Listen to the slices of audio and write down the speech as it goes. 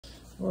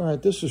All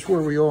right, this is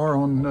where we are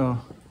on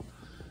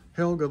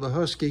Helga the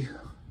Husky.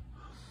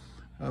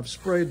 I've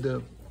sprayed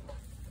the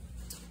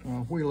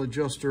wheel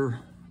adjuster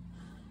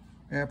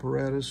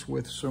apparatus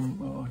with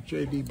some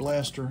JB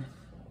Blaster.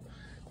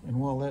 And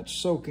while that's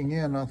soaking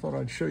in, I thought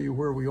I'd show you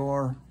where we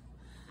are.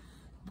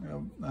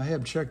 I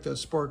have checked that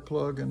spark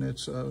plug, and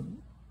it's a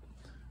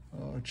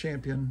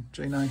Champion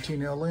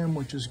J19LM,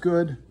 which is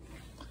good.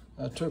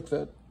 I took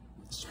that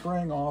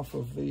spring off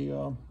of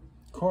the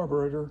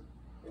carburetor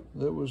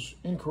that was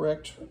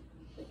incorrect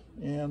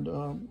and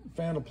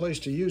found a place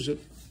to use it.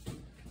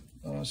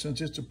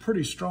 Since it's a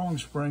pretty strong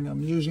spring,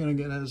 I'm using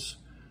it as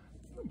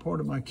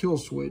part of my kill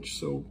switch.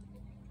 So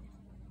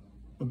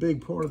a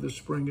big part of the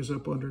spring is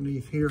up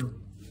underneath here.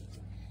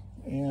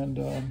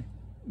 And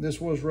this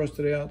was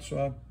rusted out,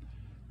 so I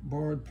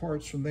borrowed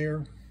parts from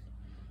there.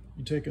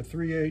 You take a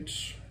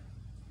 3/8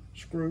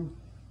 screw,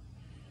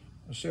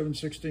 a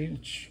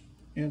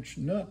 7/16"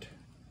 nut,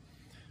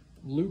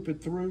 loop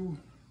it through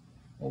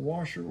a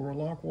washer or a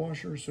lock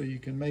washer so you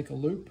can make a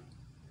loop,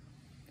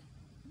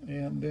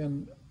 and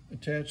then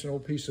attach an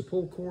old piece of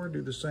pull cord.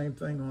 Do the same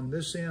thing on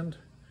this end,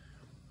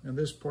 and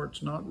this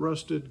part's not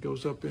rusted,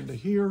 goes up into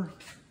here.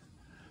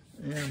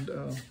 And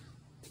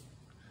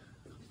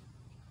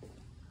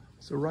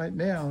so right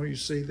now you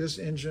see this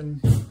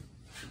engine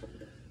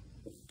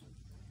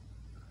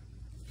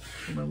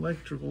from an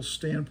electrical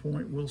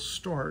standpoint will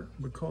start,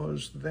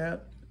 because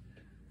that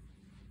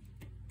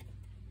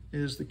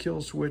is the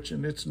kill switch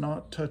and it's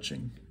not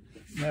touching.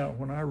 Now,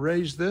 when I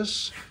raise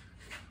this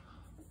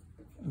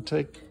and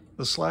take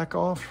the slack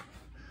off,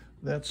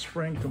 that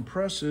spring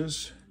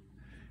compresses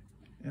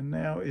and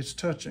now it's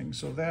touching.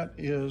 So that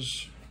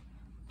is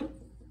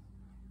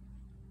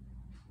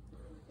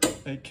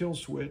a kill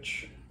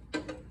switch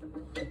that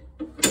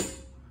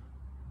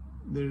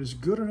is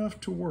good enough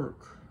to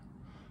work.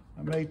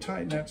 I may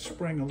tighten that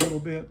spring a little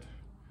bit,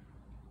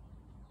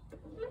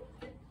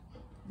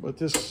 but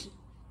this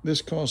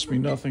cost me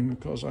nothing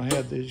because I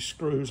had these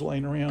screws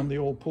laying around, the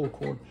old pull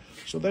cord.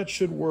 So that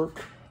should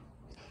work.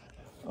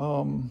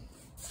 The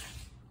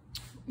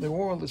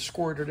oil that's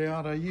squirted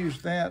out, I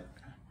used that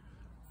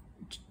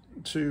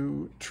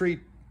to treat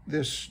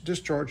this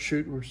discharge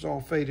chute, which is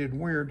all faded and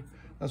weird.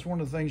 That's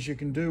one of the things you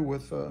can do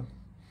with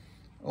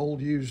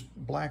old used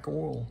black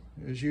oil,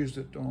 is use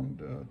it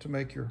on to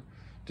make your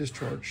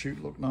discharge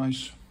chute look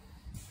nice.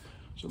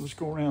 So let's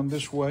go around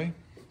this way.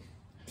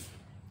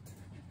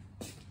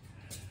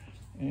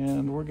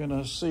 And we're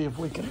gonna see if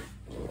we can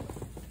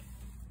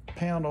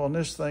pound on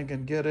this thing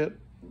and get it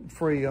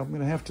free. I'm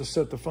gonna have to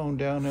set the phone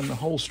down in the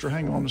holster.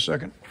 Hang on a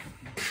second.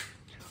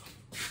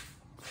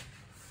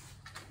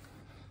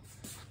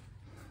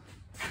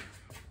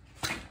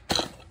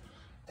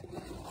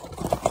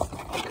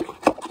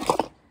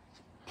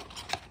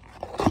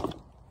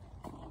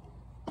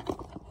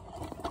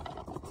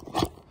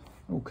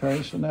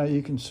 Okay, so now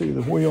you can see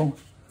the wheel.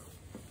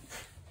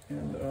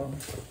 And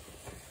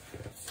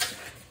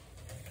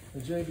the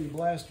JB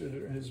Blaster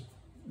has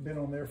been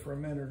on there for a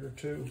minute or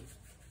two,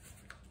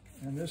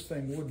 and this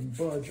thing wouldn't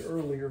budge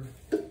earlier.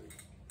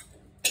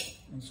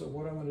 And so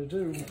what I'm going to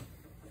do,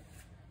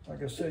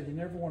 like I said, you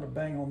never want to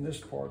bang on this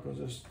part,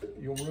 because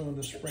you'll ruin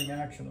the spring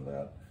action of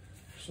that.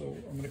 So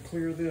I'm going to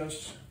clear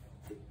this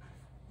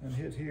and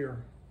hit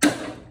here.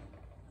 Okay,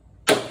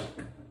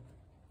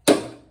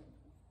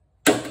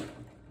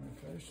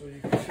 so you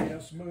can see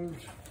that's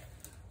moved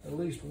at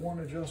least one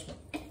adjustment,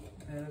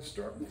 and it's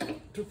starting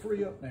to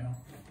free up now.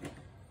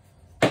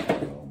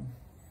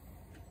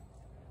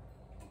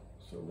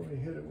 So let me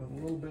hit it with a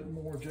little bit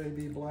more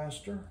JB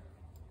Blaster.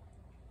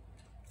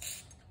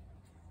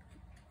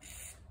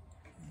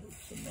 Put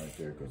some right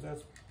there,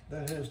 because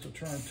that has to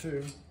turn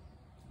too.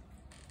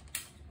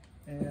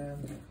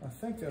 And I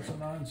think that's a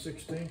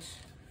 9/16.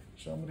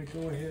 So I'm going to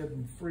go ahead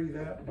and free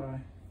that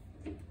by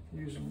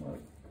using my,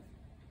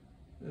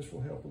 this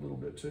will help a little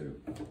bit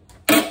too.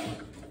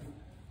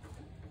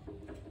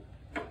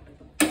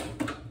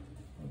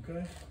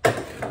 Okay,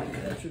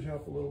 that should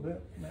help a little bit.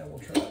 Now we'll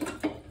try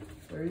it.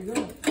 There you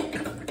go.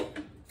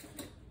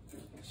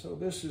 So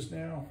this is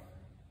now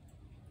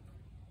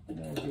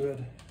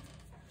good.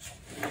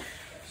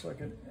 So I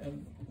can,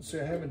 and see,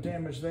 I haven't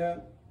damaged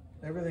that.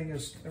 Everything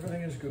is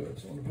good.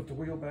 So I'm gonna put the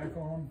wheel back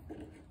on.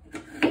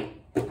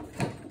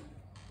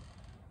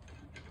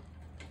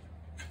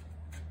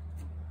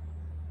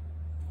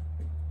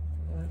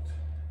 Right.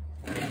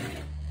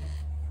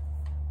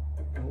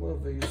 I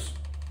love these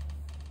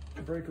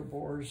breaker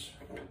bars.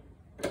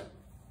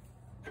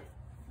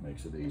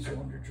 Makes it easy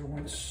on your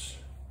joints.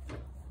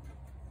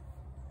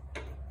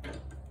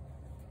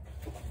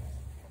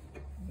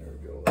 There we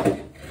go.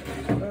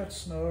 So that's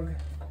snug.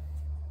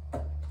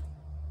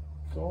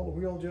 So all the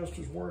wheel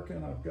adjusters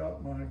working. I've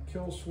got my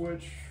kill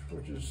switch,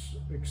 which is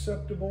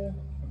acceptable.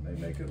 I may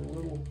make it a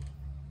little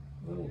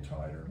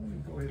tighter. Let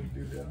me go ahead and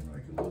do that. I'm gonna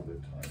make it a little bit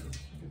tighter.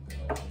 Get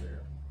that over there.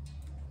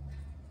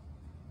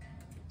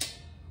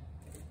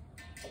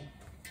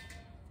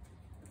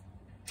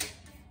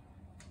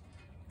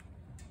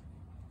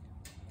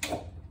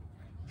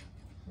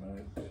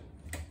 Right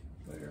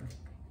there.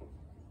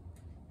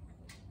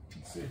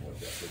 See what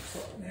that looks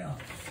like now.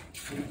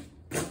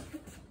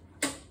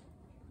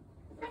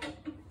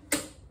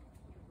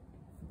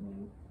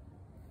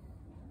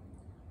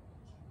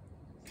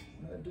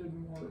 That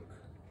didn't work.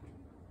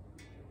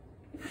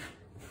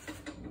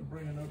 We'll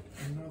bring it up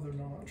another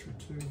notch or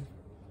two.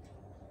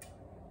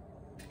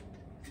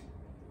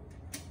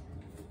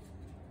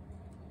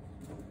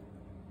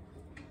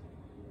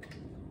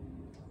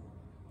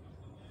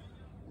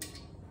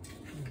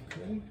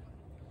 Okay.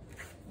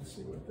 Let's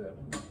see what that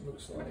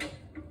looks like.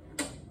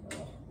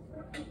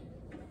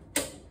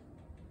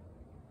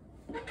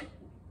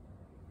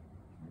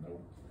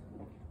 Nope.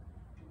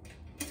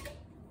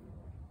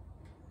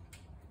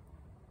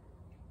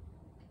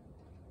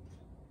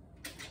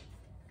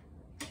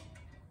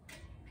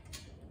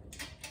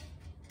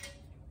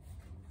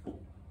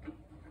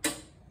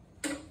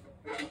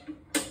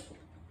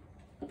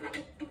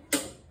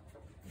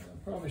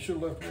 Probably should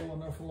have left well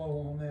enough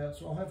alone on that,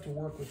 so I'll have to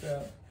work with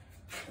that.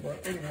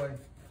 But anyway,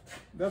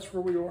 that's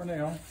where we are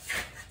now.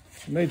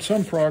 Made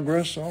some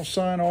progress. I'll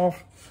sign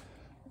off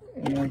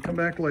and come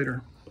back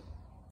later.